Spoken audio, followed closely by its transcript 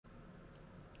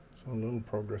So a little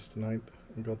progress tonight.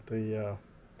 I got the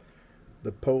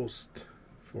post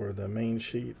for the main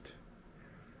sheet,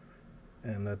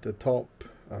 and at the top,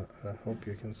 I hope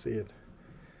you can see it.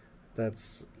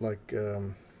 That's like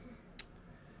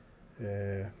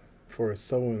for a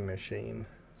sewing machine.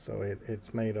 So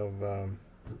it's made of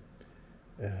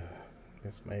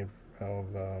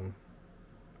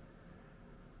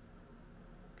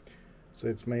so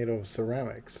it's made of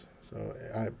ceramics. So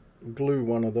I glue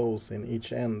one of those in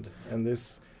each end, and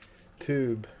this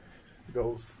tube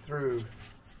goes through.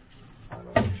 I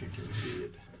don't know if you can see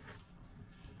it.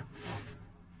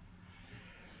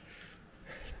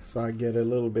 So I get a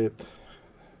little bit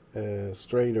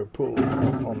straighter pull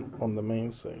on the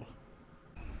mainsail.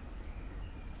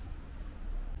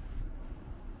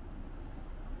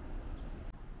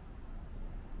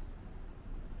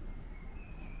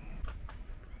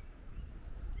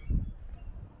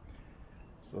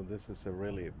 So this is a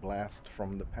really blast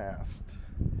from the past.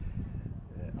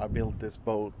 I built this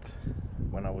boat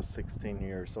when I was 16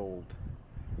 years old.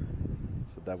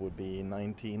 So that would be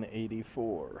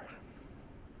 1984.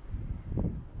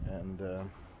 And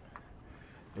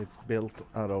it's built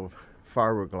out of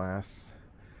fiberglass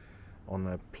on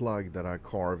a plug that I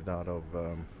carved out of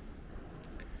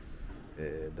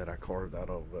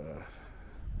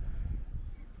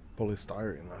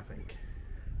polystyrene, I think.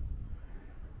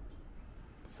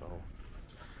 So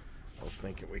I was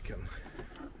thinking we can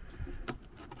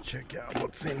check out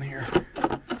what's in here.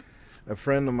 A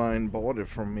friend of mine bought it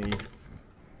from me.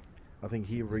 I think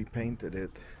he repainted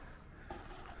it.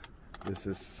 This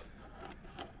is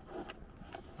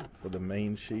for the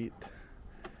main sheet.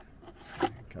 It's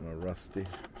kind of rusty.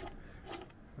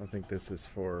 I think this is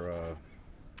for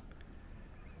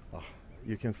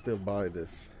you can still buy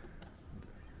this.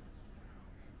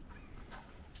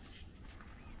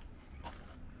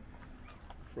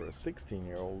 For a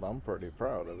 16-year-old, I'm pretty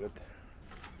proud of it.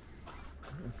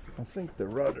 I think the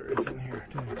rudder is in here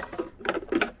too.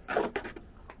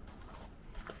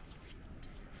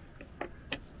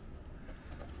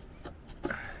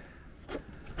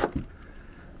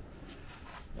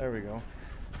 There we go.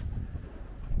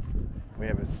 We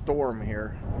have a storm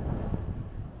here,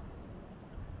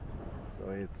 so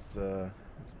it's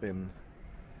been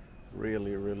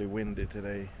really windy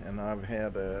today, and I've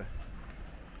had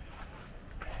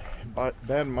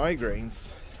bad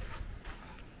migraines.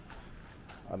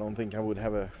 I don't think I would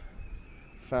have a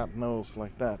fat nose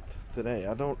like that today.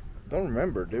 I don't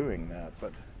remember doing that,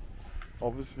 but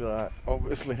obviously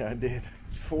I did.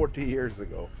 It's 40 years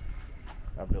ago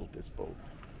I built this boat.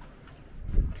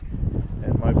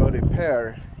 And my buddy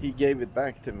Per, he gave it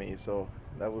back to me, so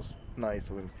that was nice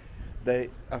of him.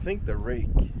 I think the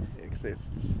rig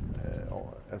exists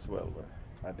as well, but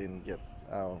I didn't get.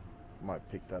 I might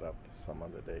pick that up some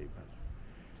other day. But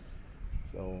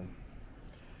so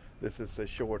this is a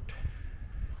short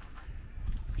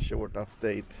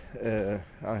update.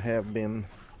 I have been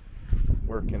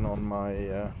working on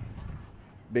my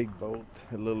big boat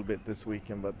a little bit this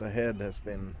weekend, but the head has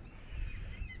been.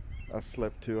 I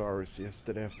slept 2 hours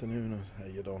yesterday afternoon.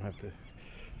 You don't have to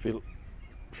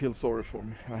feel sorry for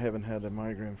me. I haven't had a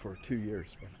migraine for 2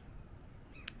 years, but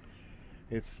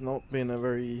it's not been a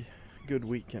very good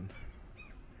weekend.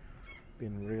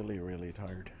 Been really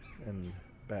tired and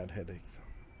bad headaches.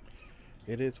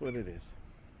 It is what it is.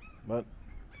 But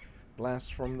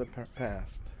blast from the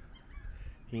past.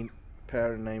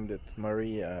 Per named it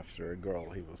Maria after a girl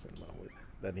he was in love with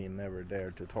that he never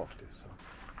dared to talk to. So.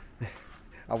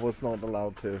 I was not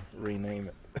allowed to rename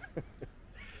it.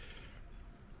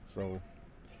 So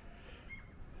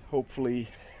hopefully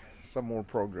some more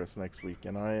progress next week,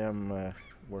 and I am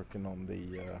working on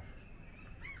the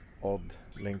Odd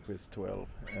Lindquist 12,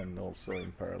 and also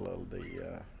in parallel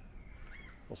the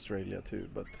Australia 2.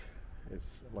 But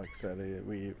it's like I said,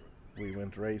 we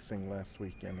went racing last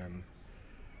weekend, and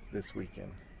this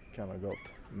weekend kind of got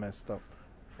messed up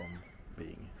from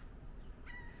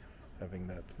having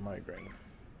that migraine.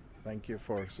 Thank you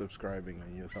for subscribing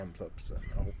and your thumbs ups, and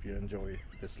I hope you enjoy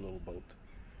this little boat.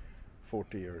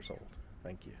 40 years old.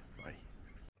 Thank you.